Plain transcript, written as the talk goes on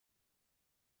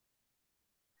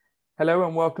Hello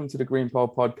and welcome to the Green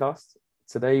Pole podcast.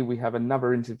 Today we have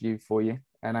another interview for you,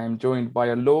 and I am joined by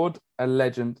a lord, a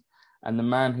legend, and the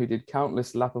man who did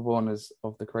countless lap of honours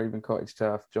of the Craven Cottage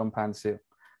turf, John Paintsil.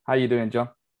 How are you doing, John?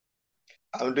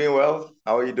 I'm doing well.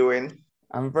 How are you doing?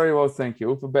 I'm very well, thank you.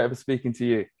 All for better for speaking to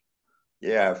you.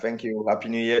 Yeah, thank you. Happy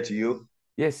New Year to you.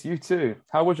 Yes, you too.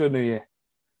 How was your New Year?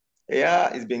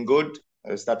 Yeah, it's been good.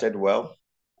 I started well.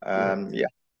 Good. Yeah,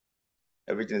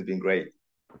 everything's been great.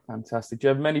 Fantastic. Do you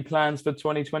have many plans for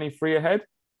 2023 ahead?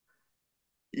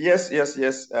 Yes, yes,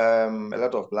 yes. A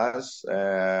lot of plans.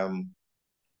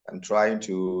 I'm trying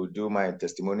to do my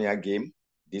testimonial game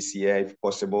this year, if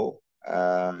possible,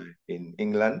 in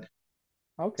England.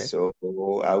 Okay, So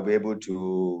I'll be able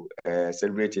to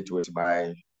celebrate it with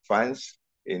my fans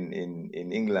in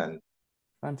England.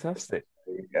 fantastic.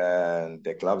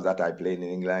 The clubs that I play in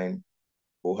England,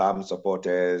 Fulham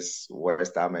supporters,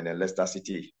 West Ham, and then Leicester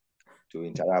City to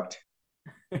interact.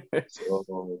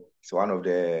 So it's one of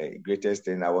the greatest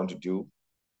things I want to do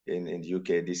in the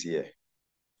UK this year.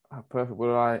 Oh, perfect.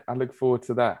 Well, I look forward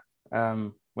to that.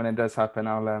 When it does happen,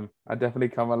 I'll definitely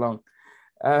come along.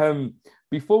 Um,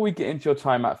 Before we get into your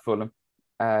time at Fulham,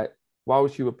 uh,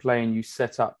 whilst you were playing, you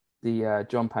set up the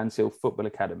John Paintsil Football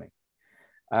Academy.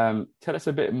 Tell us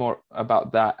a bit more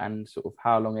about that and sort of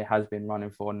how long it has been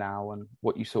running for now and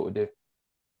what you sort of do.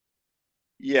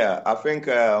 Yeah, I think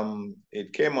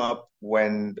it came up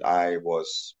when I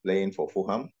was playing for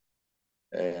Fulham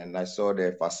and I saw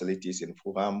the facilities in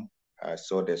Fulham. I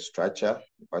saw the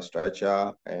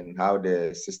infrastructure, and how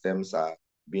the systems are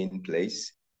being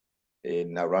placed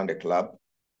in around the club.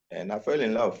 And I fell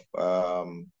in love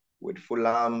with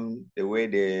Fulham, the way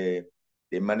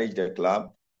they manage the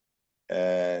club,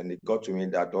 and it got to me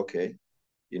that okay,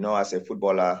 as a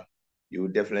footballer, you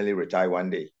definitely retire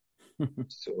one day,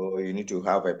 so you need to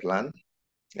have a plan.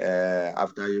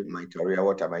 After my career,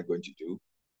 what am I going to do?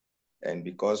 And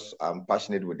because I'm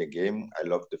passionate with the game, I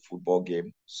love the football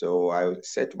game. So I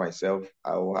said to myself,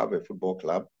 I will have a football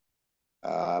club.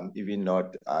 Even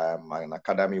not an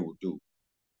academy would do.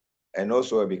 And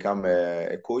also I become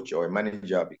a coach or a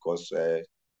manager because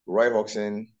Roy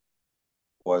Hodgson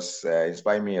was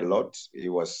inspiring me a lot. He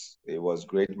was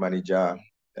great manager,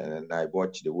 and I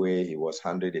watched the way he was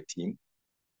handling the team.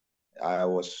 I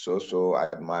was so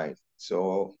admired.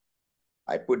 So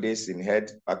I put this in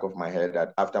back of my head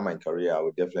that after my career, I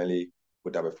would definitely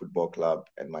put up a football club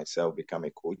and myself become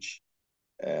a coach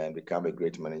and become a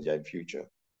great manager in future.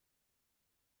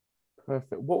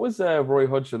 Perfect. What was Roy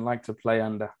Hodgson like to play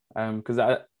under? Because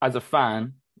as a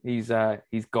fan, he's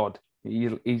God.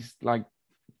 He's like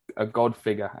a God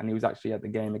figure, and he was actually at the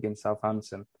game against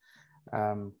Southampton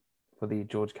um, for the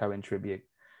George Cohen tribute.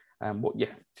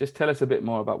 Just tell us a bit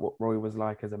more about what Roy was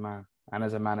like as a man and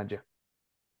as a manager.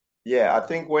 Yeah, I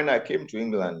think when I came to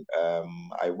England,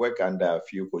 I worked under a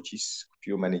few coaches,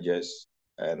 few managers,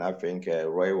 and I think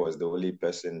Roy was the only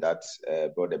person that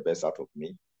brought the best out of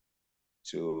me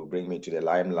to bring me to the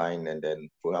limelight, and then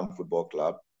Fulham Football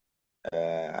Club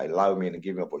allowed me and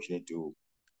give me opportunity to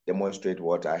demonstrate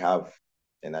what I have,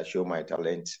 and I show my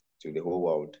talent to the whole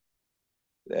world.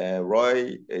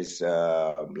 Roy is,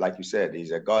 like you said, he's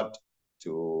a god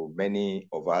to many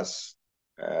of us,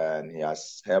 and he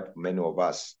has helped many of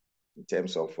us in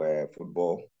terms of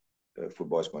football.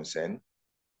 Football is concerned,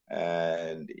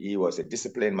 and he was a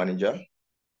disciplined manager.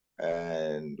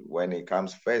 And when it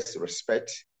comes first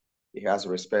respect, he has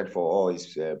respect for all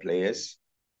his players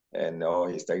and all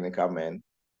his technical men,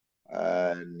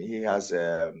 and he has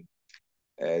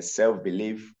self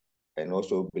belief and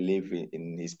also belief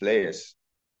in his players.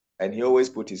 And he always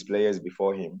put his players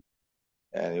before him,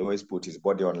 and he always put his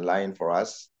body on line for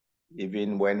us.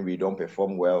 Even when we don't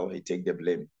perform well, he take the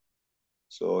blame.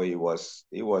 So he was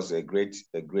a great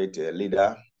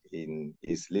leader. In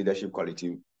his leadership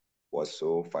quality was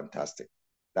so fantastic.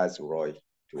 That's Roy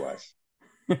to us.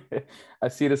 I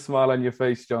see the smile on your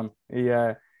face, John.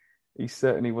 He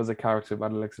certainly was a character by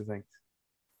the looks of things.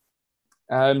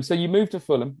 So you moved to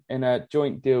Fulham in a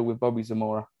joint deal with Bobby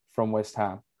Zamora from West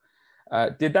Ham.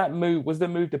 Did that move was the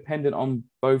move dependent on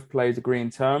both players agreeing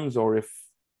terms, or if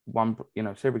one,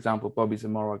 say for example, Bobby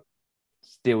Zamora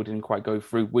still didn't quite go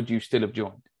through, would you still have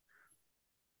joined?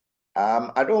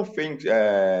 I don't think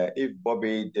if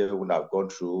Bobby they would have gone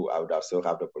through, I would have still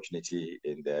had the opportunity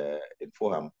in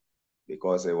Fulham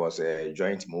because it was a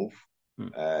joint move, Hmm.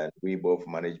 and we both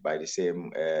managed by the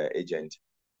same agent.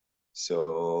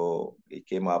 So it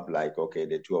came up like, okay,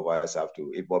 the two of us have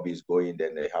to. If Bobby is going,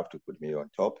 then they have to put me on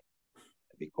top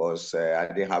because I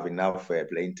didn't have enough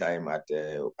playing time at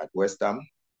West Ham,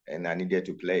 and I needed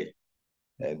to play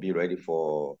and be ready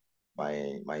for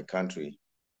my country.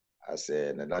 as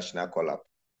a national call-up.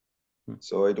 Hmm.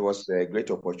 So it was a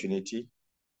great opportunity.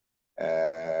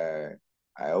 I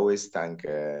always thank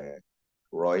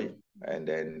Roy and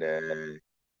then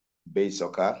Bay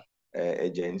Soccer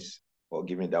agents for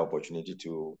giving me the opportunity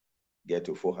to get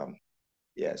to Fulham.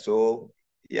 Yeah, so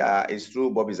yeah, it's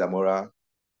through Bobby Zamora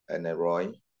and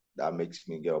Roy that makes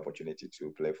me get opportunity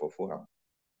to play for Fulham.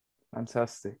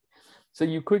 Fantastic. So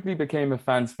you quickly became a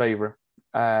fan's favorite,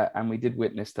 and we did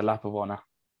witness the lap of honor,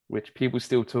 which people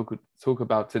still talk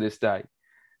about to this day.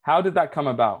 How did that come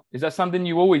about? Is that something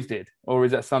you always did, or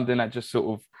is that something that just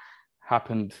sort of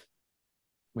happened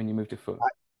when you moved to Fulham?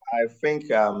 I think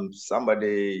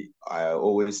somebody I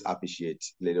always appreciate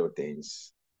little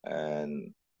things,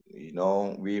 and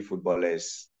we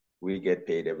footballers we get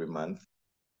paid every month.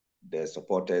 The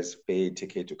supporters pay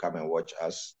ticket to come and watch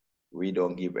us. We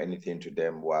don't give anything to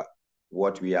them.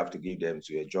 What we have to give them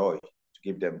to enjoy, to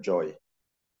give them joy,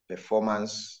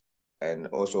 performance, and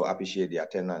also appreciate the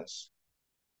attendance.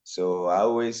 So I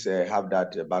always have that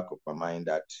at the back of my mind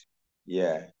that,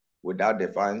 yeah, without the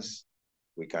fans,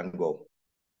 we can't go.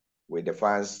 With the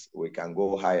fans, we can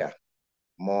go higher,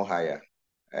 more higher.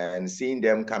 And seeing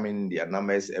them coming their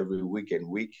numbers every week and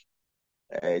week,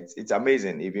 it's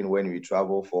amazing. Even when we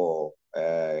travel for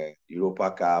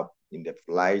Europa Cup in the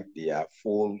flight, they are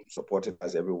full, supporting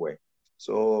us everywhere.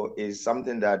 So it's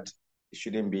something that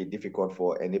shouldn't be difficult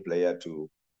for any player to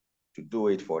do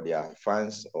it for their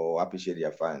fans or appreciate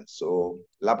their fans. So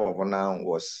lap of honor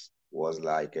was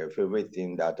like a favorite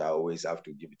thing that I always have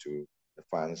to give to the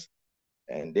fans,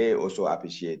 and they also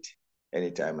appreciate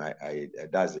anytime I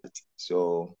does it.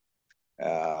 So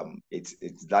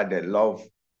it's that the love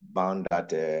bond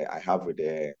that I have with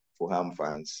the Fulham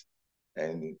fans,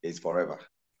 and it's forever.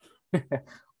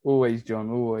 Always, John,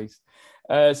 always.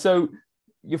 So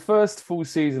your first full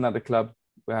season at the club,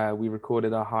 we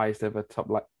recorded our highest ever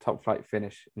top flight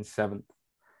finish in seventh.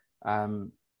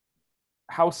 Um,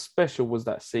 how special was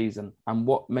that season, and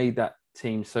what made that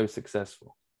team so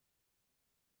successful?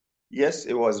 Yes,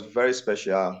 it was very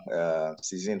special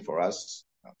season for us.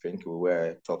 I think we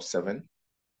were top seven.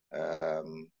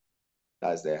 Um,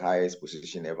 that's the highest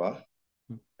position ever.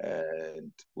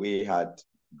 And we had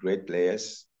great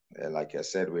players. Like I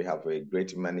said, we have a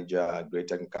great manager, a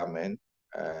great incoming.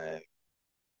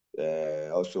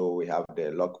 Also, we have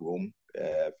the locker room,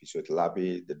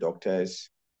 physiotherapy, the doctors,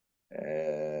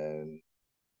 and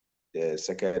the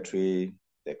secretary,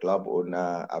 the club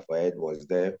owner, Afayed was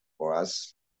there for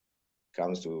us.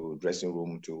 Comes to dressing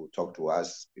room to talk to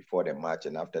us before the match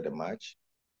and after the match.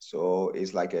 So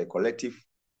it's like a collective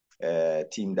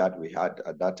team that we had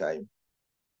at that time.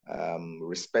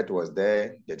 Respect was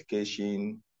there,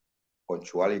 dedication,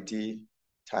 punctuality,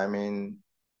 timing,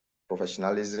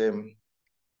 professionalism,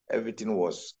 everything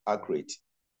was accurate.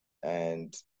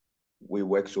 And we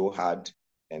worked so hard,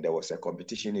 and there was a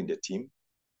competition in the team,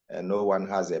 and no one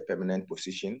has a permanent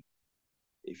position.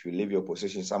 If you leave your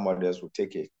position, somebody else will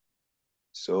take it.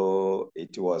 So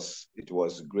it was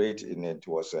great, and it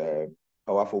was a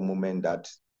powerful moment that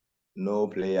no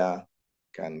player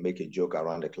can make a joke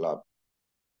around the club.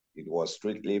 It was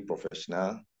strictly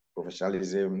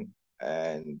professionalism,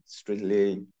 and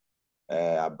strictly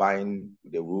abiding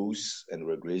the rules and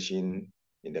regulation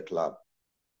in the club.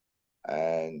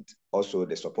 And also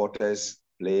the supporters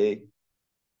play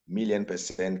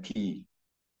 1,000,000% key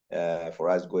for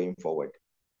us going forward.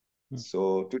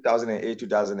 So 2008,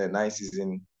 2009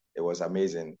 season, it was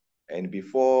amazing. And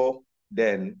before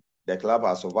then, the club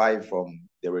has survived from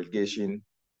the relegation.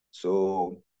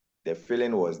 So the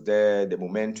feeling was there, the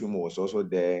momentum was also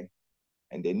there.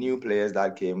 And the new players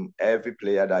that came, every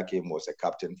player that came was a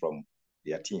captain from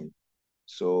their team.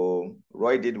 So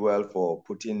Roy did well for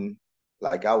putting,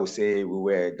 like I would say, we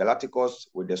were Galacticos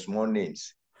with the small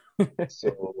names.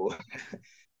 So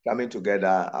coming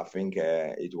together, I think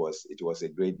it was a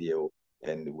great deal,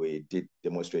 and we did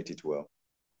demonstrate it well.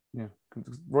 Yeah,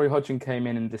 Roy Hodgson came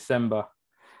in December,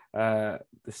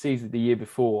 the year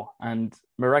before, and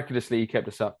miraculously he kept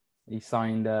us up. He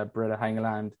signed Breda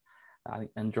Hangeland, I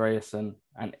think Andreas, and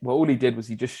well, all he did was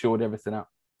he just shored everything up,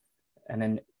 and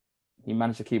then he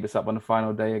managed to keep us up on the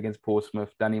final day against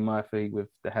Portsmouth. Danny Murphy with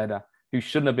the header, who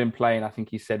shouldn't have been playing, I think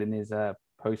he said in his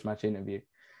post-match interview.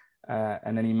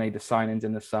 And then he made the signings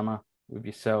in the summer with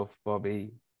yourself,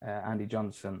 Bobby, Andy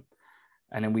Johnson,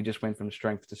 and then we just went from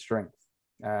strength to strength.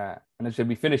 And as I said,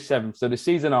 we finished seventh. So the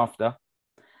season after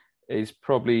is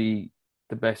probably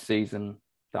the best season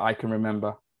that I can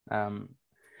remember.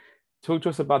 Talk to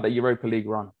us about the Europa League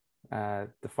run.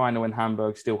 The final in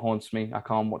Hamburg still haunts me. I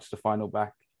can't watch the final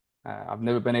back. I've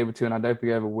never been able to, and I don't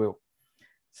think I ever will.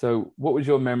 So, what was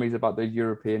your memories about those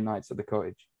European nights at the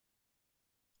cottage?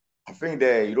 I think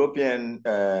the European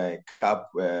Cup,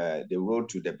 the road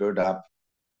to the build-up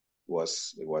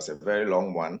was a very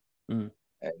long one. Mm,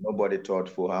 And nobody thought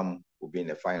Fulham would be in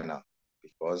the final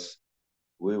because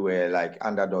we were like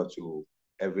underdog to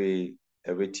every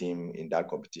team in that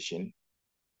competition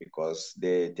because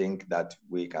they think that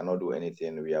we cannot do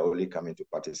anything. We are only coming to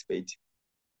participate.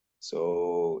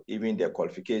 So even the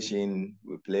qualification,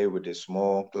 we play with the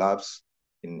small clubs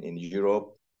in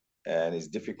Europe, and it's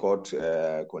difficult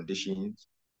conditions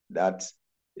that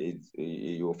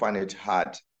you find it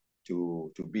hard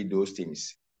to beat those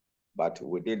teams. But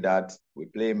we did that. We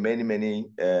played many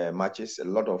matches, a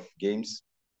lot of games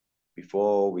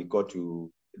before we got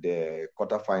to the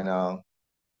quarterfinal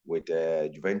with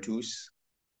Juventus.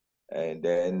 And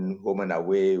then home and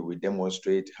away, we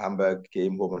demonstrate. Hamburg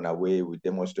came home and away, we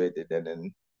demonstrated. And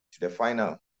then to the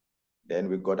final, then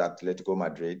we got Atletico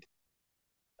Madrid.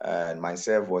 And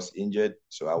myself was injured,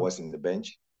 so I was in the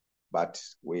bench. But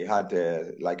we had,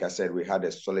 like I said, we had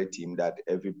a solid team that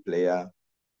every player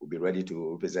would be ready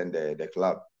to represent the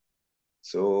club.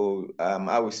 So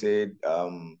I would say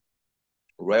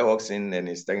Roy Hodgson and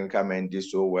his technical men did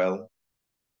so well,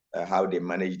 how they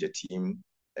managed the team,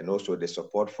 and also the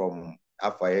support from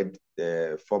Afayed,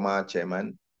 the former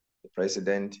chairman, the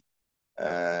president,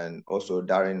 and also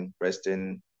Darren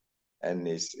Preston and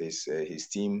his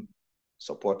team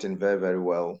supporting very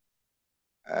well,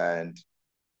 and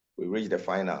we reached the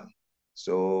final.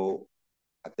 So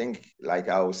I think, like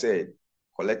I would say,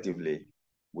 collectively,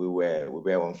 we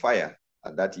were on fire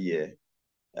at that year,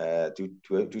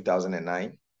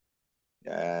 2009,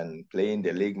 and playing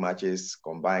the league matches,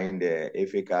 combined the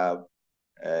FA Cup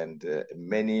and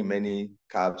many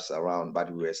cups around,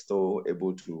 but we were still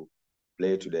able to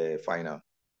play to the final.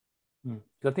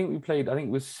 I think we played, I think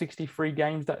it was 63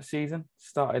 games that season.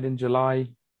 Started in July.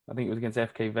 I think it was against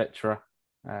FK Vetra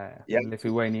Yeah, in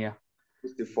Lithuania.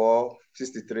 64,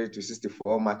 63 to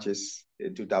 64 matches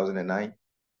in 2009.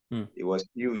 It was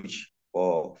huge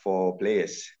for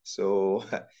players. So,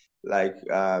 like,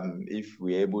 if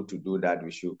we're able to do that,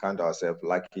 we should count ourselves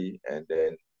lucky and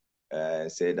then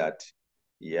say that,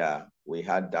 yeah, we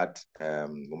had that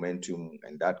momentum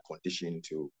and that condition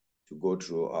to go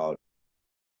through all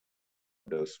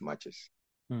those matches.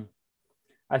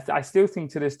 I still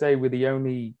think to this day we're the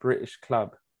only British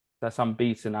club that's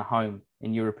unbeaten at home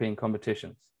in European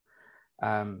competitions.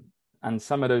 And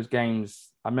some of those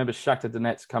games, I remember Shakhtar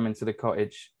Donetsk coming to the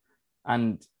Cottage,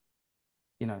 and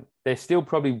you know they're still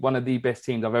probably one of the best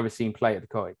teams I've ever seen play at the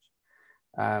Cottage.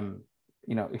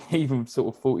 You know, even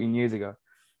sort of 14 years ago.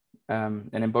 And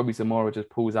then Bobby Zamora just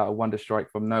pulls out a wonder strike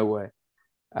from nowhere.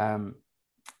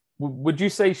 Would you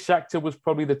say Shakhtar was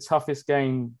probably the toughest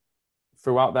game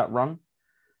throughout that run?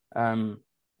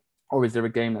 Or is there a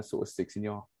game that sort of sticks in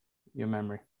your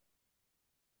memory?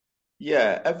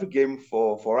 Yeah, every game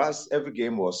for us, every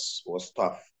game was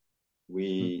tough.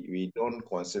 We don't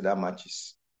consider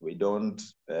matches. We don't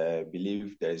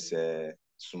believe there's a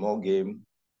small game.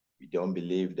 We don't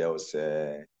believe there was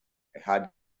a hard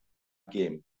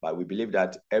game, but we believe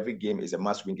that every game is a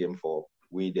must-win game for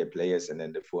we, the players, and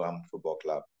then the Fulham Football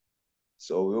Club.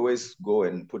 So we always go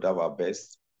and put up our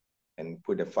best and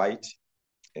put a fight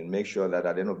and make sure that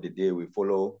at the end of the day, we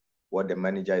follow what the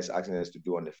manager is asking us to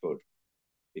do on the field.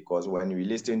 Because when we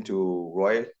listen to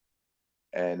Roy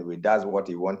and we does what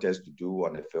he wants us to do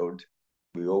on the field,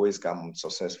 we always come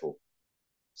successful.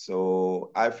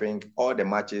 So I think all the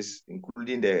matches,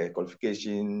 including the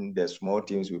qualification, the small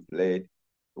teams we played,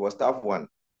 it was a tough one,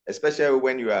 especially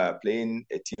when you are playing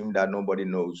a team that nobody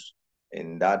knows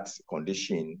in that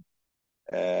condition.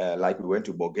 Like we went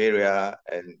to Bulgaria,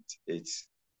 and it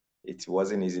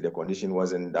wasn't easy. The condition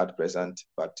wasn't that present,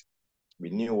 but we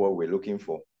knew what we were looking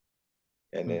for,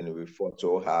 and then we fought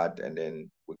so hard, and then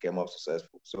we came up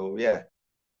successful. So yeah,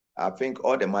 I think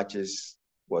all the matches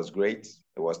was great.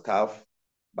 It was tough,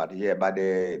 but yeah, but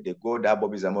the goal that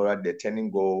Bobby Zamora, the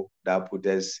turning goal that put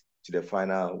us to the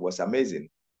final was amazing.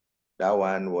 That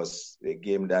one was a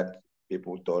game that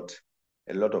people thought,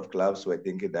 a lot of clubs were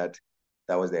thinking that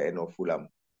that was the end of Fulham,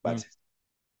 but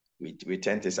we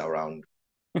turned this around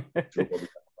through Bobby.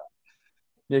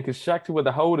 Yeah, because Shakhtar were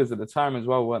the holders at the time as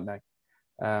well, weren't they?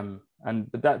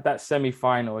 But that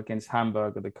semi-final against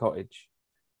Hamburg at the Cottage,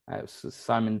 it was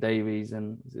Simon Davies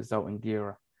and Zoltan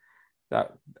Gera.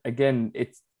 That again,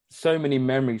 it's so many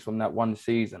memories from that one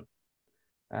season.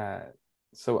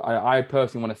 So I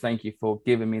personally want to thank you for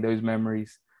giving me those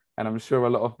memories, and I'm sure a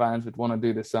lot of fans would want to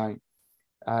do the same.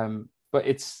 But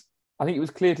I think it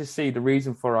was clear to see the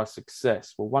reason for our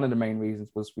success. Well, one of the main reasons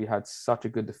was we had such a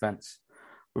good defense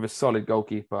with a solid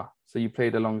goalkeeper. So you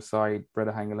played alongside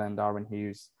Breda Hangeland, Aaron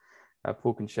Hughes,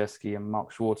 Paul Konchesky and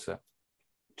Mark Schwarzer.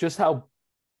 Just how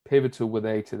pivotal were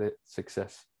they to the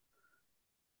success?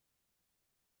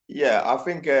 Yeah, I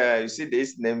think you see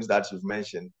these names that you've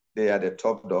mentioned, they are the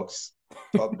top dogs.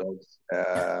 Top dogs.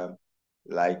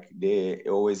 Like they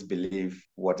always believe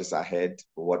what is ahead,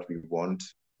 what we want.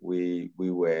 We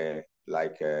were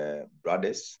like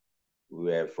brothers. We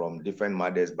were from different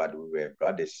mothers, but we were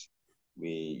brothers.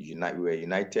 We were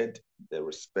united. The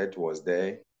respect was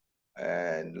there,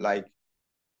 and like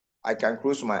I can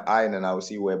close my eye and I will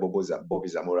see where Bobby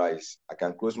Zamora is. I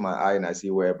can close my eye and I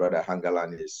see where Brother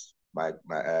Hangalan is.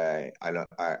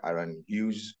 Aaron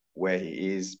Hughes, where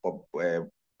he is. Paul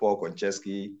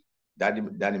Konchesky,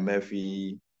 Danny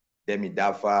Murphy, Demi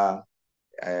Dafa,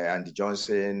 Andy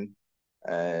Johnson,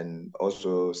 and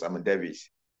also Simon Davis.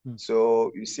 Hmm.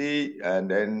 So you see, and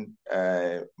then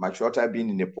Mike Shorter being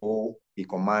in the pool, he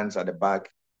commands at the back.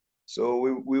 So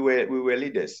we were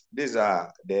leaders. These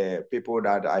are the people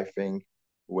that I think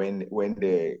when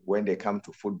they come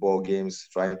to football games,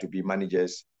 trying to be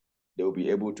managers, they will be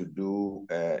able to do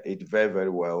it very very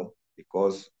well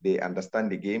because they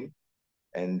understand the game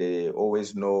and they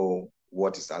always know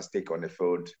what is at stake on the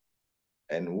field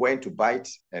and when to bite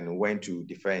and when to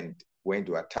defend, when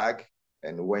to attack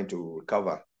and when to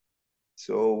recover.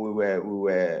 So we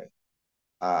were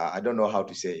I don't know how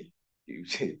to say.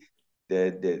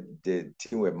 The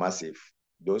team were massive.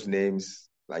 Those names,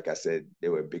 like I said, they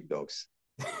were big dogs.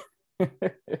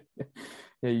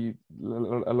 Yeah, you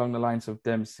along the lines of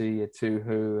Dempsey,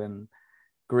 Tuhu, and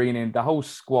Greening, the whole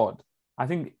squad. I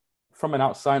think from an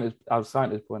outsider's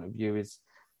point of view is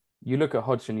you look at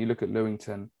Hodgson, you look at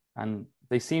Lewington, and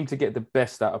they seem to get the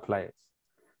best out of players.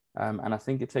 And I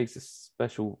think it takes a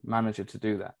special manager to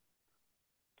do that.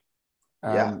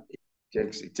 Yeah,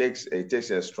 it takes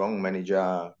a strong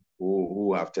manager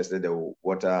who have tested the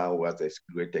water, who has a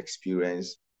great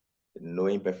experience,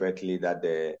 knowing perfectly that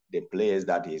the players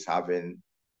that he's having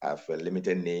have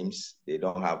limited names. They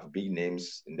don't have big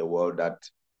names in the world that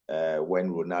when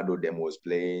Ronaldo them was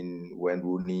playing, when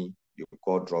Rooney, you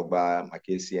call Drogba,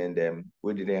 Makesi and them,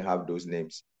 we didn't have those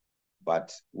names.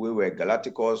 But we were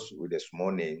Galacticos with the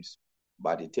small names.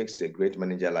 But it takes a great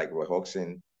manager like Roy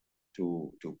Hodgson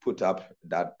to put up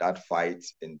that fight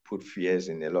and put fears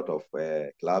in a lot of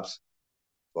clubs.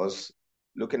 Because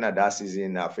looking at that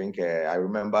season, I think I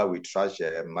remember we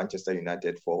trashed Manchester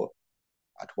United for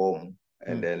at home,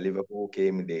 and then Liverpool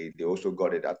came. They also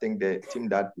got it. I think the team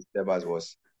that disturbed us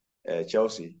was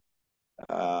Chelsea.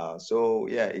 So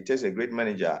yeah, it is a great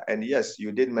manager. And yes,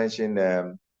 you did mention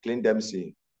Clint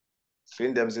Dempsey.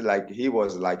 Clint Dempsey, like he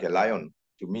was like a lion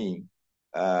to me.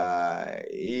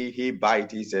 He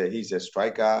bite. He's a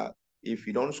striker. If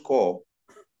you don't score,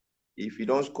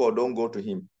 don't go to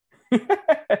him.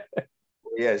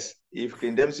 Yes, if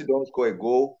Clint Dempsey don't score a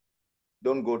goal,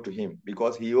 don't go to him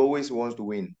because he always wants to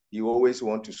win. He always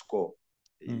wants to score.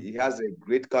 He has a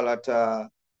great character,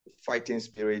 fighting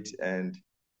spirit, and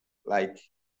like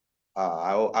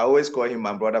I always call him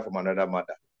my brother from another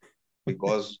mother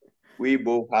because we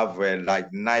both have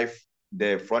like knife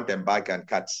the front and back and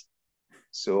cuts.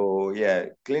 So yeah,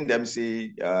 Clint Dempsey,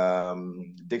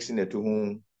 Dixon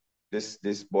Etuhun,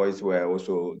 these boys were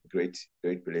also great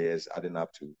players, adding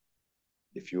up to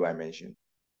the few I mentioned.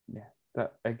 Yeah,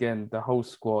 that again, the whole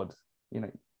squad. You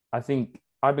know, I think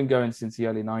I've been going since the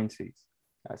early '90s,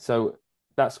 so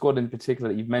that squad in particular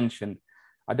that you've mentioned,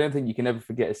 I don't think you can ever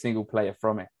forget a single player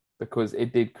from it because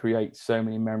it did create so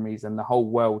many memories, and the whole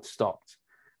world stopped.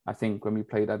 I think when we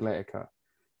played Atletico,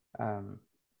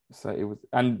 so it was,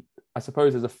 and I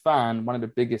suppose as a fan, one of the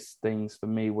biggest things for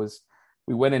me was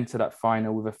we went into that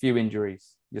final with a few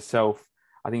injuries. Yourself,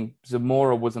 I think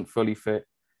Zamora wasn't fully fit.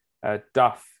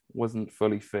 Duff wasn't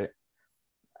fully fit.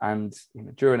 And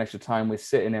during extra time, we're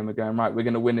sitting there and we're going, right, we're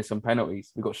going to win this on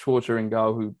penalties. We've got Schwarzer in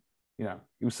goal who,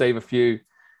 he'll save a few.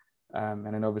 And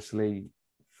then obviously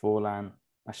Forlan.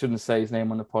 I shouldn't say his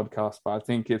name on the podcast, but I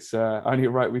think it's only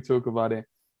right we talk about it.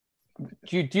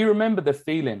 Do you remember the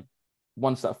feeling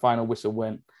once that final whistle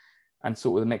went and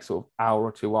sort of the next sort of hour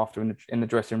or two after in the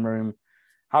dressing room?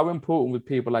 How important were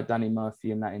people like Danny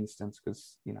Murphy in that instance?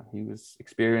 Because, he was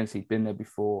experienced, he'd been there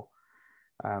before.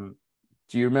 Do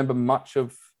you remember much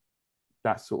of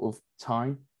that sort of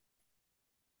time?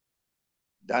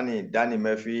 Danny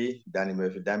Murphy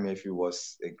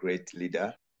was a great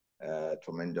leader,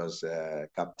 tremendous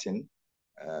captain,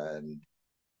 and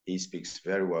he speaks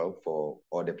very well for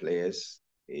all the players.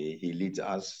 He leads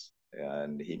us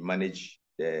and he managed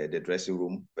the dressing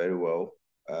room very well.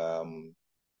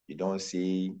 You don't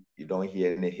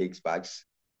hear any hicks backs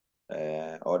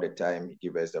all the time. He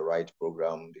gives us the right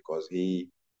program because he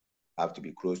have to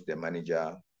be close to the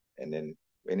manager And then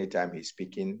anytime he's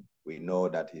speaking, we know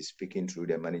that he's speaking through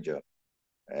the manager.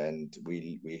 And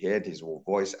we heard his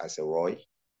voice as a Roy,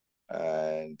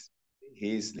 and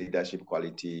his leadership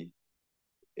quality,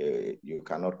 you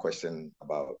cannot question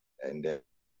about. And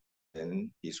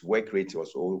then his work rate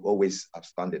was always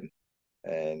outstanding.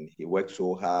 And he worked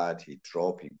so hard, he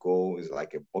drop, he go, it's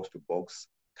like a box to box,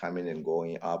 coming and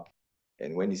going up.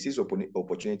 And when he sees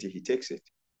opportunity, he takes it.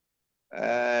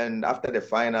 And after the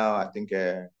final, I think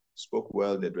spoke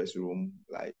well in the dressing room,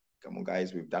 like, come on,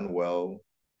 guys, we've done well,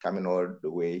 coming all the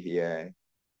way here.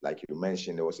 Like you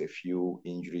mentioned, there was a few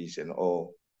injuries and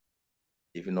all.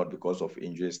 Even not because of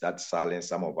injuries that silenced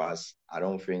some of us, I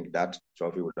don't think that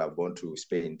trophy would have gone to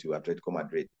Spain, to Atletico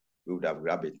Madrid. We would have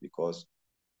grabbed it because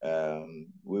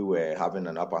we were having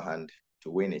an upper hand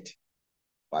to win it.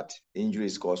 But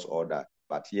injuries caused all that.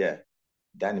 But yeah,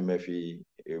 Danny Murphy,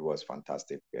 it was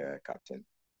fantastic captain.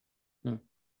 Hmm.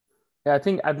 Yeah, I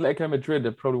think Atletico Madrid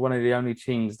are probably one of the only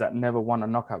teams that never won a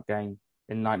knockout game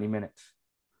in 90 minutes.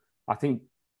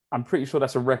 I'm pretty sure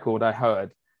that's a record I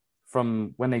heard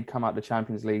from when they come out the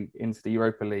Champions League into the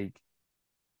Europa League.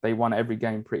 They won every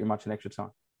game pretty much in extra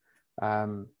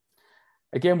time.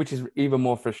 Again, which is even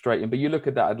more frustrating. But you look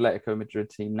at that Atletico Madrid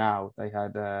team now, they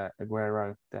had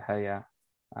Aguero, De Gea,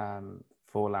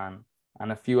 Forlan,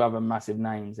 and a few other massive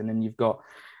names. And then you've got,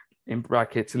 in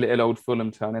brackets, little old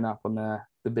Fulham turning up on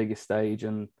the biggest stage.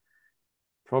 And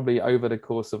probably over the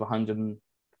course of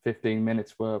 115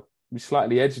 minutes, we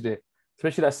slightly edged it,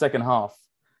 especially that second half.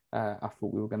 I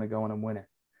thought we were going to go on and win it.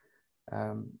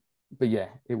 But yeah,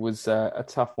 it was a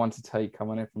tough one to take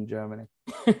coming in from Germany.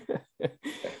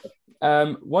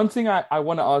 One thing I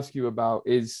want to ask you about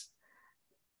is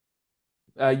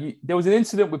there was an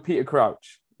incident with Peter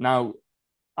Crouch. Now,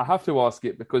 I have to ask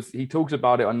it because he talks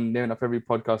about it on near enough every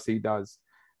podcast he does.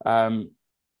 Do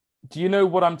you know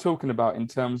what I'm talking about in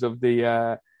terms of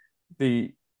the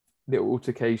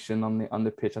altercation on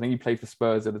the pitch? I think he played for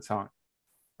Spurs at the time.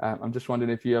 I'm just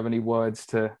wondering if you have any words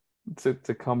to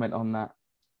comment on that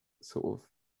sort of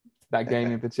that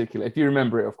game in particular, if you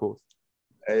remember it, of course.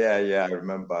 Yeah, I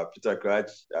remember Peter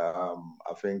Crouch. I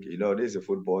think, this is a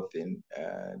football thing.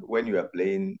 And when you are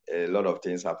playing, a lot of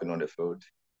things happen on the field.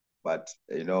 But,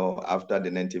 after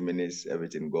the 90 minutes,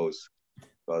 everything goes.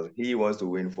 Because he wants to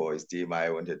win for his team. I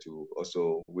wanted to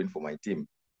also win for my team.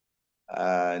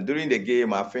 During the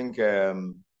game, I think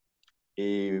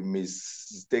he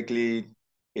mistakenly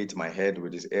hit my head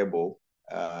with his elbow.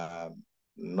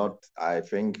 Not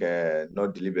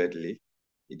deliberately.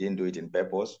 He didn't do it in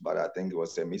purpose, but I think it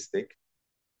was a mistake.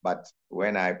 But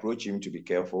when I approached him to be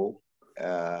careful,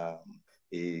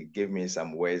 he gave me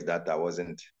some words that I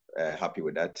wasn't happy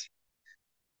with that.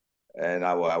 And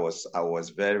I was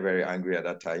very, very angry at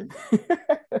that time.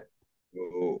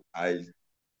 So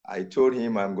I told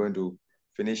him I'm going to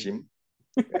finish him.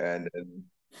 And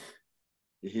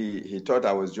he thought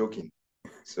I was joking.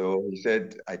 So he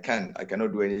said, I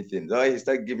cannot do anything. So he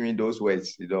started giving me those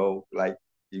words, like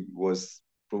he was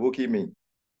provoking me.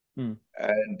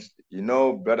 And,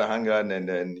 Brother Hangan and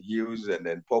then Hughes and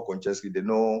then Paul Konchesky, they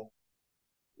know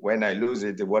when I lose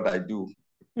it, what I do.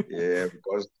 Yeah,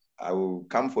 because I will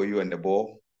come for you and the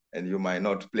ball and you might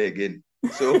not play again.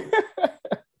 So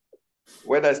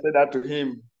when I said that to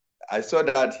him, I saw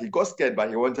that he got scared, but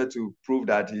he wanted to prove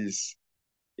that he's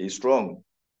strong.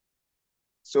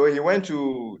 So he went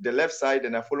to the left side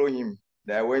and I followed him.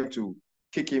 Then I went to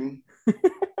kick him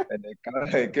and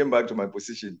I came back to my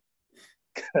position.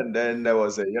 And then there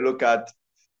was a yellow card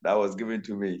that was given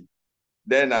to me.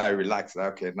 Then I relaxed.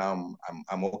 Okay, now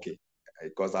I'm okay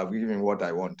because I've given him what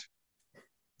I want.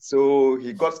 So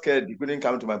he got scared. He couldn't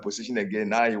come to my position again.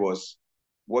 Now he was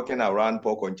walking around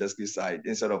Paul Konchesky's side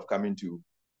instead of coming to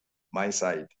my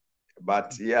side.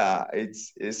 But yeah,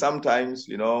 it's sometimes,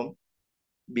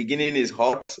 beginning is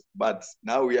hot, but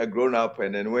now we are grown up.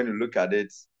 And then when you look at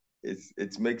it,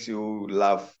 it makes you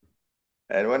laugh.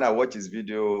 And when I watch his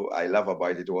video, I laugh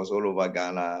about it. It was all over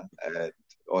Ghana.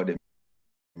 All the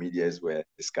medias were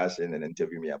discussing and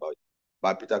interviewing me about it.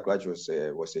 But Peter Crouch was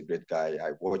a great guy.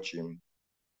 I watched him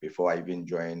before I even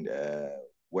joined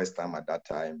West Ham at that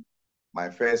time. My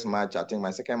first match, I think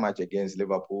my second match against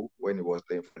Liverpool, when he was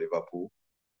playing for Liverpool,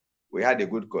 we had a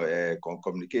good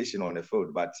communication on the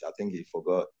field, but I think he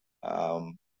forgot.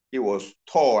 He was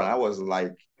tall, and I was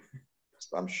like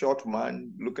some short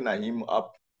man looking at him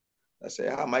up. I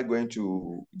said, how am I going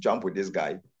to jump with this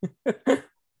guy?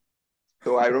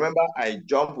 So I remember I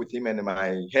jumped with him and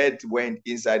my head went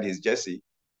inside his jersey.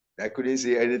 I couldn't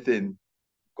see anything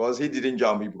because he didn't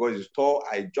jump because he's tall.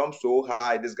 I jumped so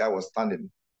high, this guy was standing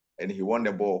and he won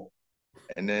the ball.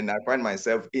 And then I find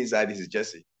myself inside his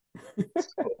jersey.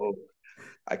 So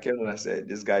I came and I said,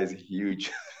 this guy is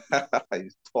huge.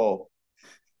 He's tall.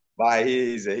 But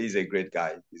he's a great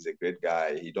guy. He's a great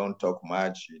guy. He don't talk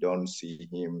much. You don't see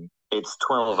him. It's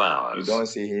 12 hours. You don't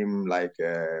see him like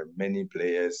many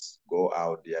players go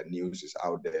out. Their news is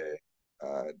out there.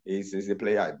 He's a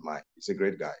player I admire. He's a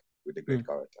great guy with a great Mm.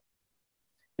 character.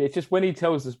 It's just when he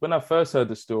tells us, when I first heard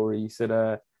the story, he said,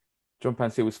 John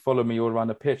Paintsil was following me all around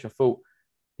the pitch. I thought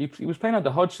he was playing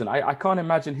under Hodgson. I can't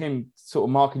imagine him sort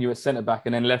of marking you at centre back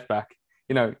and then left back.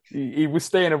 He was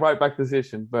staying in a right back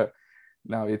position. But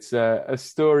no, it's a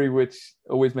story which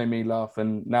always made me laugh.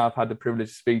 And now I've had the privilege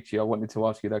to speak to you. I wanted to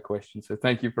ask you that question. So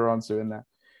thank you for answering that.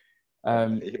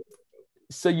 Um, Uh,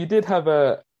 so you did have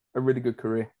a really good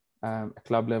career, at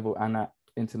club level and at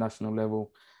international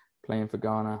level, playing for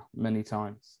Ghana many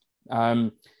times.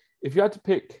 If you had to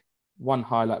pick one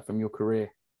highlight from your career,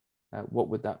 what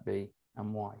would that be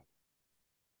and why?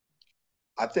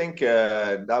 I think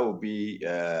that would be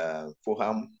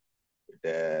Fulham,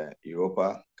 the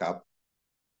Europa Cup,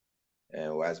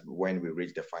 was when we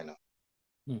reached the final.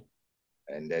 Hmm.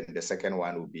 And then the second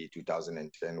one would be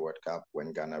 2010 World Cup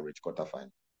when Ghana reached quarterfinal.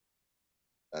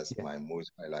 That's Yeah, my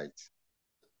most highlight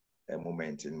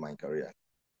moment in my career.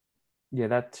 yeah,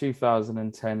 that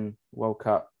 2010 World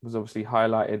Cup was obviously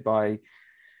highlighted by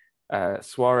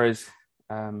Suarez,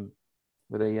 um,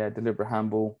 with a deliberate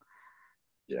handball.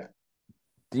 Yeah.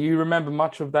 Do you remember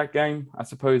much of that game? I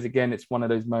suppose again, it's one of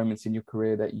those moments in your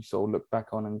career that you sort of look back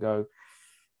on and go,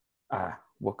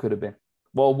 what could have been?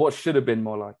 Well, what should have been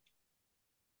more like?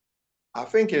 I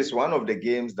think it's one of the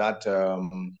games that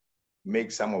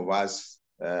makes some of us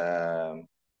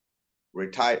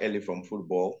retire early from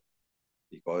football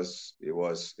because it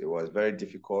was very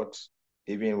difficult.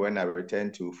 Even when I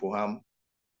returned to Fulham,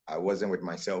 I wasn't with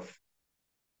myself.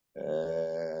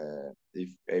 If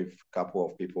a couple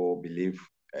of people believe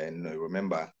and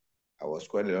remember, I was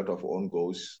scoring a lot of own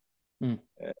goals Mm.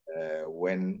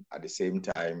 when at the same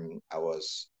time I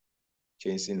was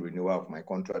chasing renewal of my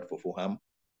contract for Fulham,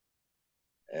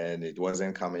 and it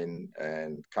wasn't coming.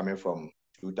 And coming from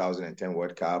 2010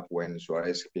 World Cup when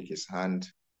Suarez picked his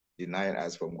hand, denying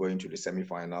us from going to the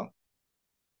semi-final.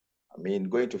 I mean,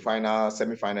 going to final,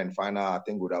 semi-final, and final, I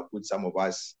think would have put some of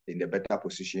us in a better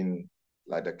position,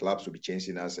 like the clubs would be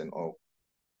chasing us and all.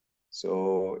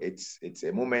 So it's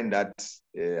a moment that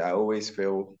I always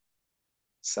feel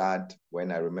sad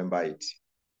when I remember it.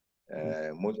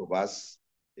 Mm. Most of us,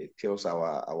 it kills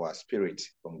our spirit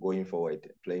from going forward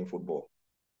playing football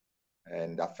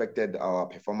and affected our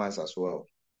performance as well.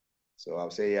 So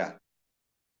I'll say, yeah,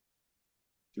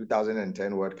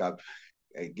 2010 World Cup,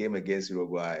 a game against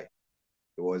Uruguay,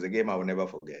 it was a game I will never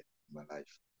forget in my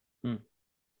life. Mm.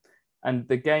 And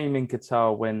the game in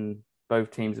Qatar when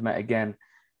both teams met again,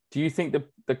 do you think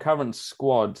the current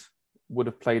squad would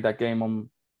have played that game on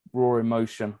raw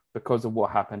emotion because of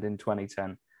what happened in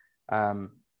 2010?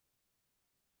 Um,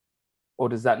 or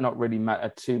does that not really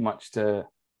matter too much to,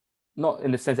 not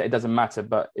in the sense that it doesn't matter,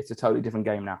 but it's a totally different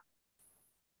game now?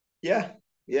 Yeah,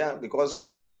 yeah, because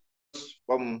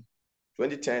from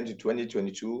 2010 to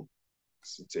 2022,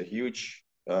 it's a huge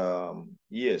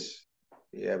years.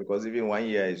 Yeah, because even 1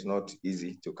 year is not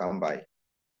easy to come by.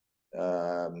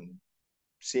 Um,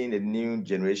 Seeing the new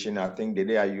generation, I think Dede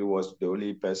Ayew was the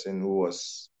only person who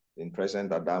was in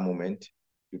present at that moment,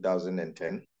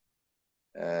 2010.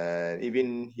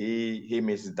 Even he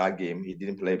missed that game. He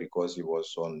didn't play because he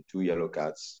was on 2 yellow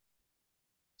cards.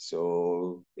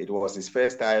 So it was his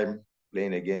first time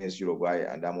playing against Uruguay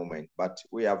at that moment. But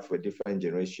we have a different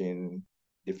generation,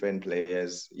 different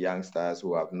players, youngsters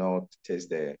who have not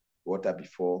tasted the water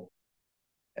before.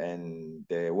 And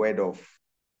the word of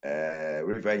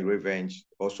revenge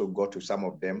also got to some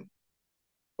of them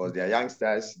because they are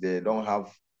youngsters. They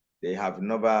have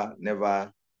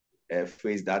never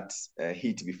faced that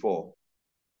heat before.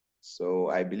 So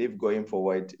I believe going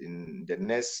forward in the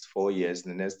next 4 years,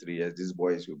 in the next 3 years, these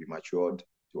boys will be matured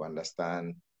to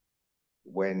understand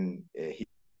when hit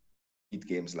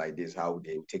games like this, how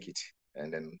they will take it,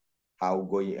 and then how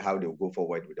they'll go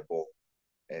forward with the ball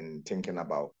and thinking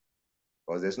about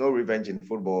because there's no revenge in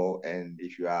football, and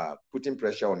if you are putting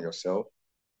pressure on yourself,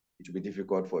 it will be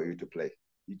difficult for you to play.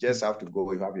 You just have to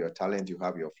go. You have your talent, you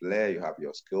have your flair, you have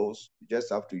your skills. You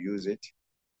just have to use it,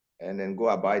 and then go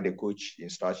abide the coach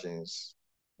instructions,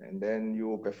 and then you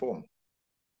will perform.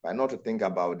 But not to think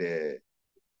about the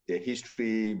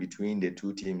history between the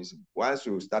two teams. Once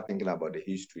you start thinking about the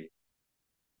history,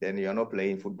 then you're not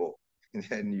playing football.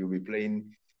 Then you'll be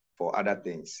playing for other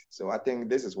things. So I think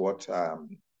this is what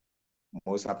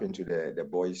most happened to the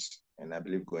boys. And I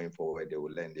believe going forward, they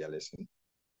will learn their lesson.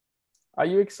 Are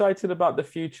you excited about the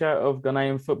future of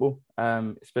Ghanaian football,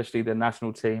 especially the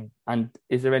national team? And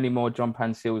is there any more John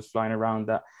Paintsil's flying around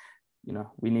that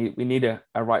we need a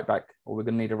right back, or we're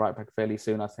going to need a right back fairly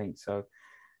soon, I think. So,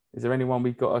 is there anyone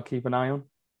we've got to keep an eye on?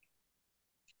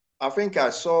 I think I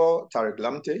saw Tariq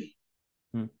Lamptey.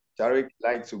 Hmm. Tariq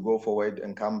likes to go forward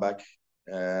and come back.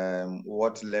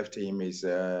 What left him is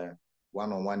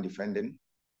one-on-one defending,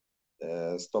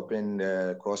 stopping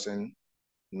the crossing,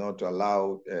 not to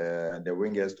allow the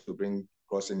wingers to bring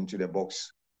crossing into the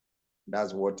box.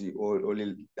 That's what he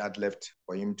only that left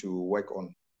for him to work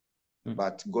on.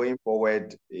 But going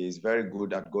forward, is very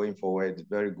good at going forward.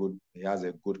 Very good. He has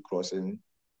a good crossing,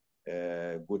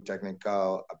 good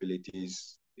technical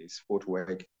abilities. His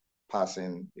footwork,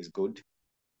 passing is good.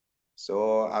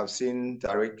 So I've seen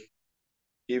Tariq.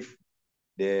 If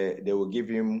they will give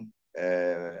him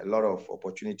a lot of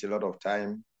opportunity, a lot of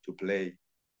time to play,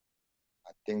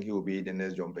 I think he will be the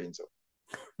next John Paintsil.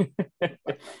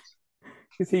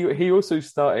 Because he also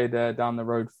started down the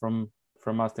road from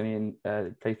us, and he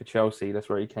played for Chelsea. That's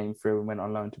where he came through and went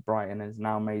on loan to Brighton, and has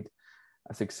now made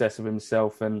a success of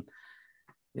himself. And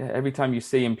yeah, every time you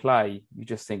see him play, you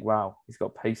just think, wow, he's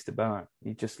got pace to burn.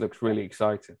 He just looks really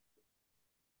exciting.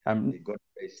 He got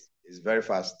pace. He's very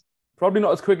fast. Probably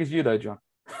not as quick as you though, John.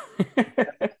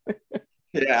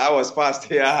 Yeah, I was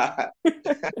fast. Yeah.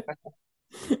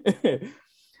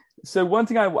 So one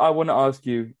thing I want to ask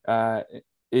you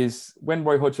is when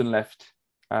Roy Hodgson left,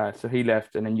 so he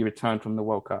left and then you returned from the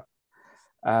World Cup.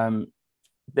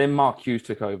 Then Mark Hughes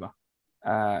took over.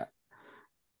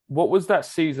 What was that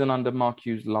season under Mark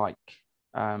Hughes like?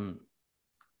 Because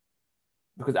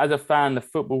as a fan, the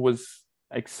football was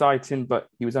exciting, but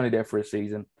he was only there for a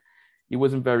season. He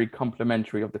wasn't very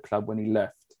complimentary of the club when he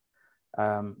left,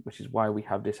 which is why we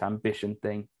have this ambition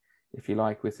thing, if you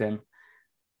like, with him.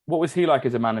 What was he like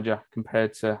as a manager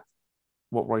compared to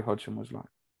what Roy Hodgson was like?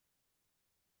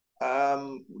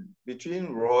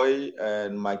 Between Roy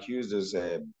and Mike Hughes, there's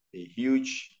a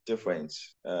huge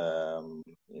difference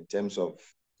in terms of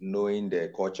knowing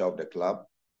the culture of the club.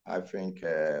 I think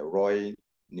Roy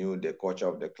knew the culture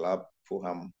of the club,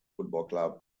 Fulham Football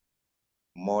Club,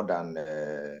 more than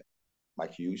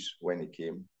Mike Hughes when he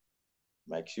came.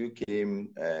 Mike Hughes came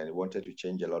and wanted to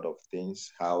change a lot of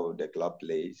things, how the club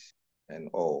plays and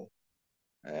all.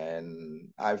 And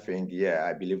I think, yeah,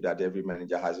 I believe that every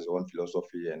manager has his own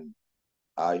philosophy and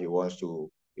how he wants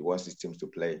his teams to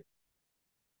play.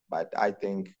 But I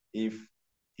think if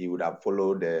he would have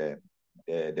followed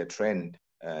the trend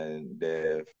and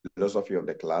the philosophy of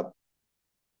the club,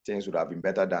 things would have been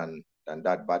better than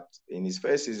that. But in his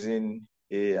first season,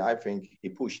 I think he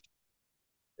pushed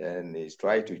and he's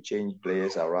tried to change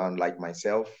players around like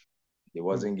myself. He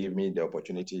wasn't giving me the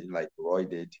opportunity like Roy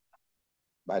did.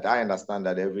 But I understand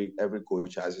that every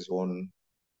coach has his own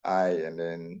eye, and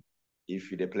then if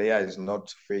the player is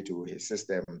not fit to his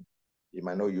system, he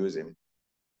might not use him.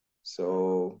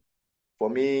 So for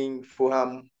me,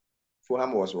 Fulham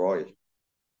was Roy.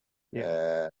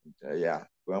 Yeah,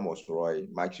 Fulham was Roy.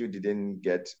 Matthew didn't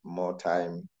get more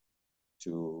time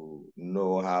to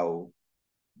know how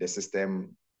the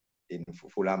system in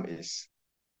Fulham is.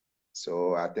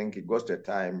 So I think it goes to a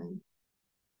time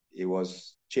he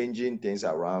was changing things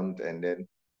around, and then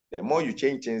the more you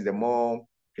change things, the more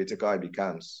critical it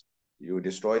becomes. You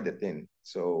destroy the thing.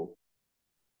 So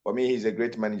for me, he's a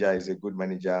great manager. He's a good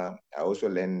manager. I also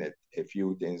learned a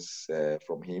few things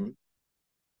from him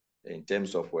in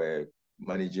terms of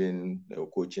managing,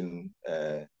 coaching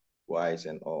wise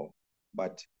and all.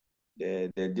 But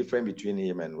the difference between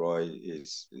him and Roy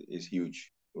is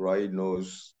huge. Roy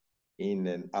knows in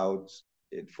and out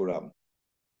in Fulham,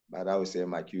 but I would say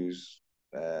Mike Hughes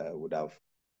would have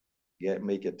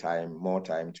make more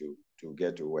time to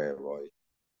get to where Roy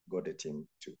got the team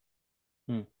to.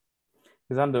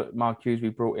 Because under Mark Hughes, we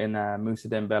brought in Moussa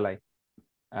Dembele.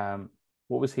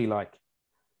 What was he like?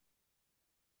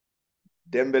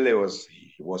 Dembele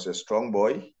was a strong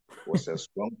boy, was a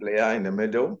strong player in the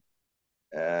middle.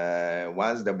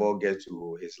 Once the ball gets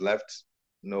to his left,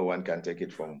 no one can take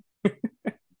it from him.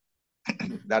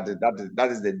 that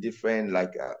is the difference.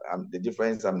 Like the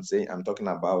difference I'm talking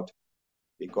about,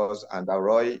 because under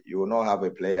Roy, you will not have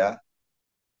a player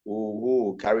who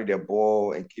will carry the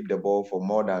ball and keep the ball for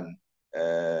more than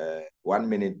 1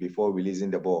 minute before releasing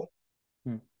the ball.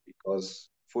 Because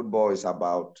football is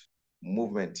about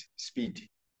movement, speed.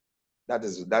 That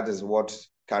is what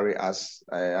carry us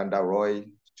under Roy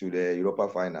to the Europa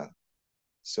final.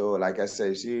 So, like I said,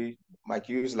 you see, Mike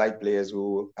Hughes like players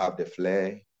who have the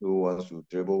flair, who wants to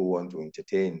dribble, who want to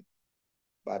entertain.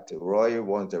 But Roy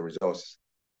wants the results.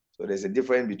 So there's a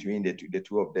difference between the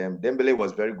two of them. Dembele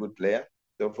was a very good player.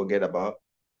 Don't forget about.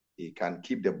 He can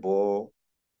keep the ball,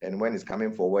 and when he's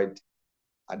coming forward,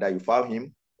 either you foul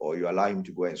him or you allow him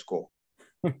to go and score.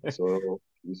 So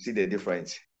you see the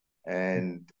difference.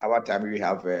 And our time we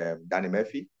have Danny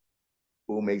Murphy,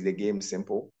 who makes the game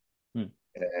simple.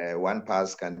 One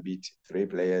pass can beat three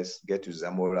players, get to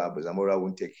Zamora, but Zamora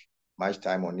won't take much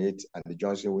time on it, and the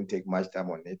Johnson won't take much time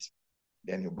on it.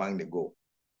 Then he'll bang the goal.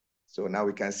 So now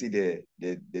we can see the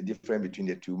difference between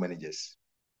the two managers.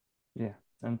 Yeah,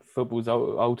 and football's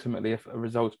ultimately a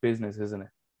results business, isn't it?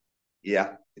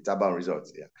 Yeah, it's about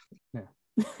results. Yeah.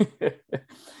 Yeah.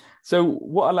 So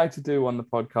what I like to do on the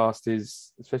podcast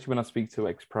is, especially when I speak to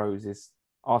ex-pros, is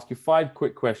ask you 5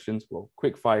 quick questions. Well,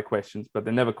 quick fire questions, but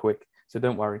they're never quick, so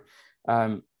don't worry.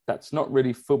 That's not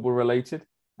really football related,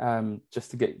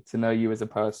 just to get to know you as a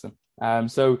person.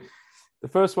 So the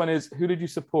first one is, who did you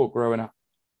support growing up?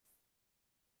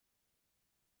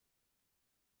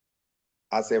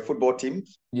 As a football team,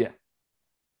 Yeah.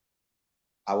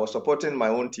 I was supporting my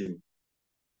own team.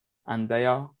 And they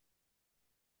are?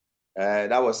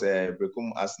 That was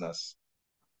Brekum Asnas.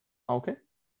 Okay.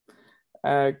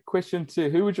 Question 2,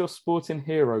 who was your sporting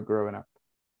hero growing up?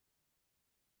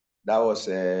 That was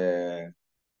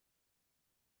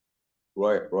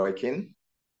Roy Keane.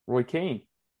 Roy Keane.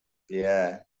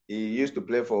 Yeah, he used to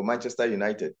play for Manchester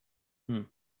United.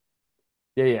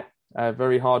 Yeah.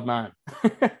 Very hard man.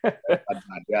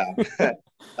 Yeah,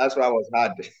 that's why I was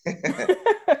hard.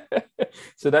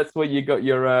 So that's where you got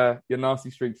your nasty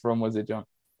streak from, was it, John?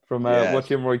 From Yes,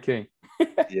 watching Roy King.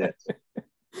 yes.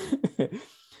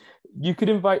 You could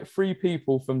invite 3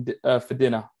 people for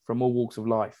dinner from all walks of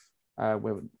life,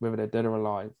 whether they're dead or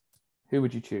alive. Who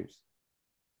would you choose?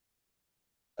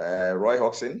 Roy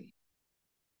Hodgson,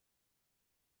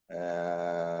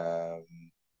 um,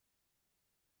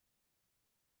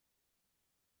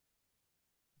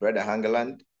 Brother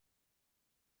Hangeland,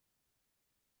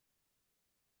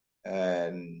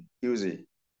 and Husey.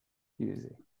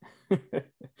 Easy.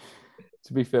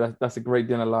 To be fair, that's a great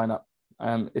dinner lineup.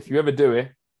 If you ever do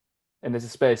it and there's a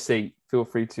spare seat, feel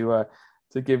free to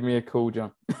give me a call,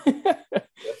 John.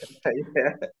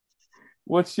 Yeah.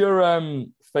 What's your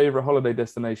favorite holiday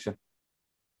destination?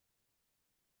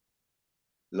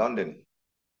 London.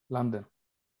 London.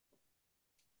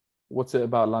 What's it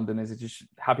about London? Is it just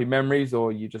happy memories,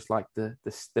 or you just like the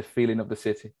feeling of the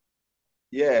city?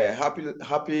 Yeah,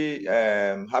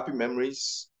 happy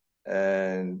memories,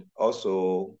 and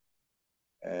also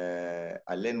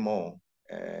I learn more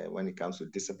when it comes to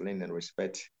discipline and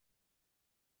respect.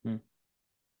 Hmm.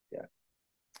 Yeah,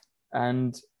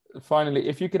 And finally,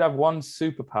 if you could have one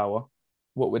superpower,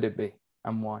 what would it be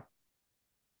and why?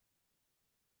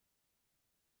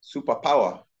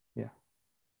 superpower, Yeah.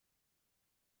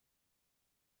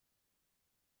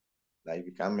 like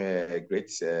become a great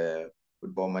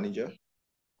football manager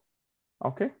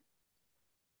Okay.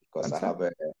 because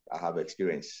Fantastic. I have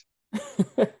experience.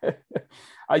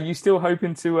 Are you still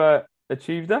hoping to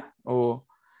achieve that, or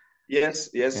Yes,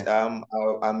 yes. yeah?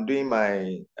 I'm doing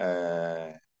my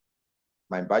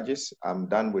badges. I'm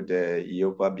done with the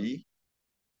EOPA B,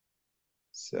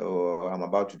 so I'm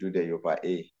about to do the EOPA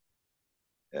A,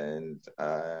 and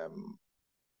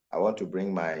I want to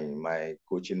bring my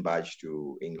coaching badge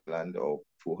to England or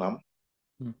Fulham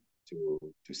Hmm.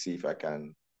 to see if I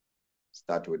can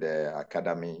start with the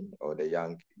academy or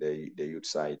the youth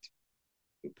side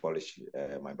to polish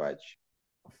my badge.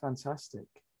 Fantastic.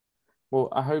 Well,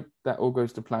 I hope that all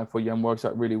goes to plan for you and works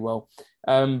out really well.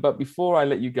 But before I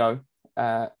let you go,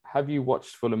 have you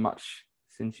watched Fulham much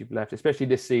since you've left, especially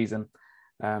this season?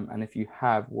 And if you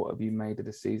have, what have you made of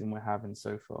the season we're having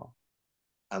so far?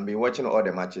 I've been watching all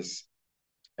the matches,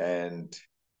 and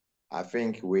I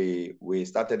think we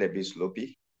started a bit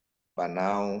sloppy, but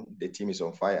now the team is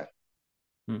on fire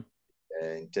Hmm.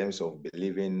 in terms of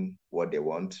believing what they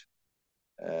want.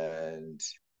 And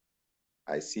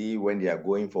I see when they are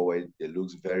going forward, it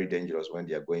looks very dangerous when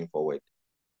they are going forward.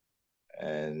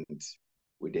 And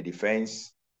with the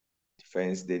defense,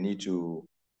 they need to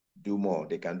do more.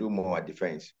 They can do more at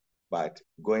defense. But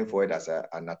going forward as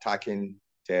an attacking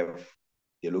turf,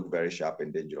 they look very sharp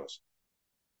and dangerous.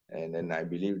 And then I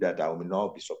believe that I will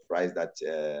not be surprised that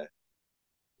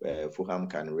Fulham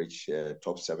can reach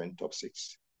top 7, top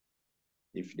 6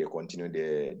 if they continue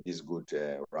this good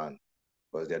run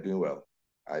because they're doing well.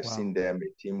 I've Wow. seen them, a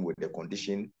team with the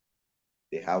condition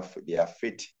they are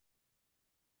fit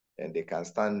and they can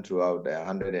stand throughout the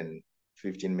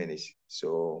 115 minutes.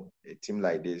 So a team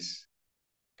like this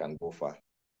can go far.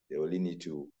 They only need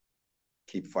to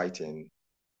keep fighting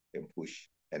and push.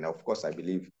 And of course, I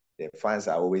believe the fans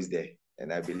are always there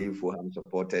And I believe Fulham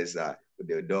supporters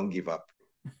they don't give up.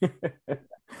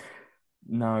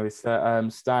 No, it's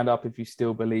that stand up if you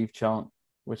still believe chant,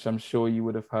 which I'm sure you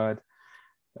would have heard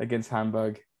against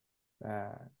Hamburg.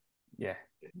 Uh, yeah.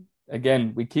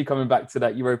 Again, we keep coming back to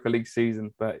that Europa League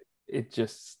season, but it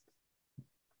just,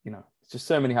 it's just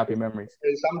so many happy memories.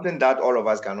 It's something that all of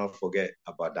us cannot forget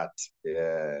about that.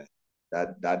 Yeah,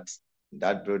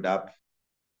 that build up,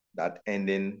 that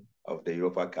ending of the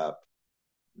Europa Cup.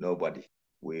 Nobody.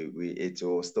 It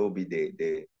will still be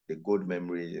the good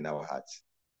memory in our hearts.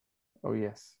 Oh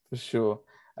yes, for sure.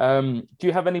 Do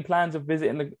you have any plans of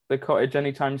visiting the cottage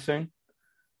anytime soon?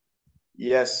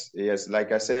 Yes, yes.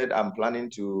 Like I said, I'm planning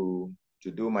to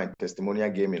do my testimonial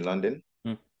game in London.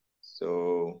 Hmm.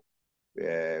 So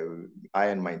I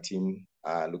and my team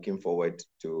are looking forward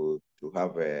to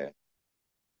have a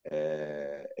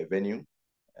venue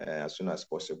as soon as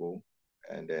possible,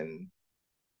 and then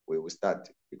we will start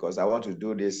because I want to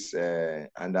do this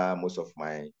under most of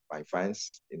my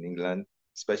fans in England,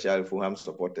 especially Fulham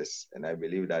supporters, and I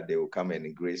believe that they will come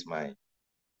and grace my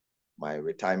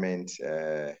retirement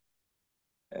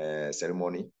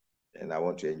ceremony, and I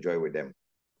want to enjoy with them.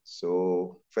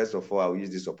 So first of all, I'll use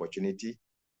this opportunity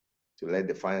to let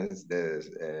the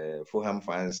Fulham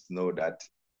fans know that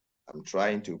I'm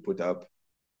trying to put up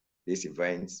these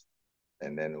events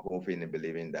and then hoping and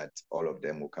believing that all of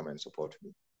them will come and support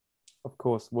me. Of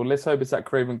course. Well, let's hope it's at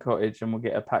Craven Cottage and we'll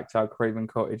get a packed out Craven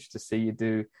Cottage to see you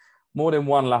do more than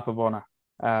one lap of honour.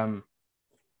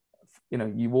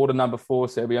 You wore the number 4,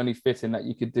 so it'd be only fitting that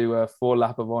you could do a 4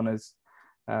 lap of honours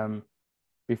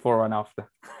before and after.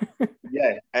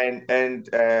 Yeah, and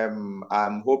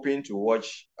I'm hoping to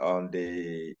watch on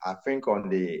the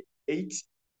 8th,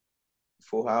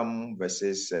 Fulham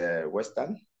versus West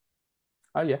Ham.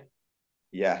 Oh yeah.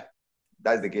 Yeah,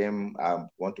 that's the game I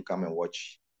want to come and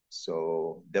watch.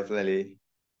 So definitely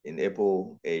in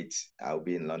April 8th, I'll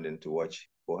be in London to watch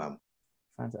Fulham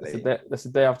play. That's the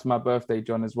day after my birthday,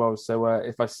 John, as well. So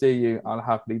if I see you, I'll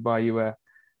happily buy you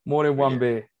more than one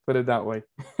Brilliant. beer. Put it that way.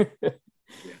 But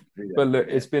Brilliant, look,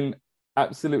 it's brilliant. been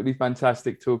absolutely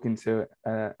fantastic talking to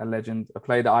a legend, a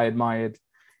player that I admired,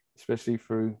 especially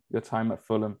through your time at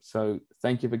Fulham. So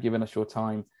thank you for giving us your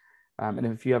time. And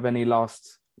if you have any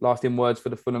lasting words for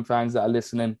the Fulham fans that are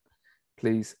listening,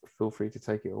 please feel free to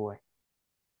take it away.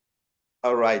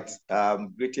 All right.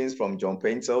 Greetings from John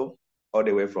Paintsil, all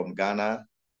the way from Ghana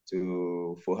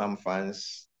to Fulham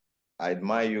fans. I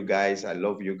admire you guys. I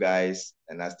love you guys.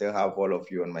 And I still have all of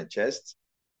you on my chest.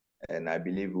 And I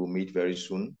believe we'll meet very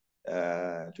soon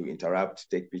to interact,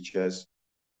 take pictures,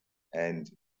 and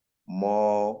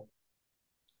more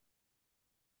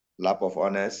lap of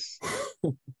honors.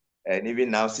 And even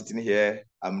now, sitting here,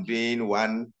 I'm doing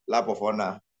one lap of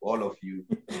honor for all of you.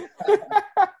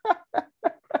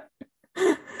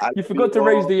 You forgot to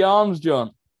raise the arms,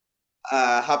 John.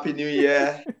 Happy New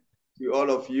Year to all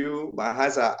of you. My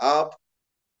hands are up.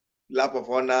 Lap of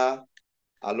honor.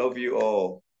 I love you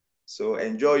all. So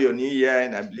enjoy your new year.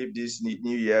 And I believe this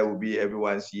new year will be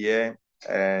everyone's year.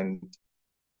 And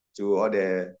to all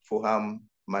the Fulham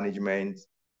management,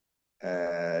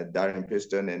 Darren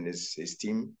Piston and his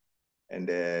team, and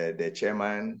the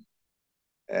chairman,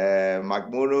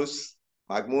 Magmunus,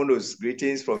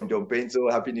 greetings from John Paintsil.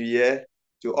 Happy New Year.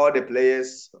 To all the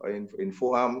players in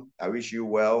Fulham, I wish you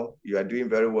well. You are doing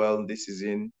very well this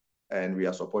season, and we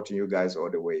are supporting you guys all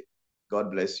the way.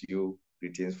 God bless you.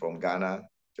 Greetings from Ghana,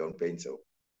 John Paintsil.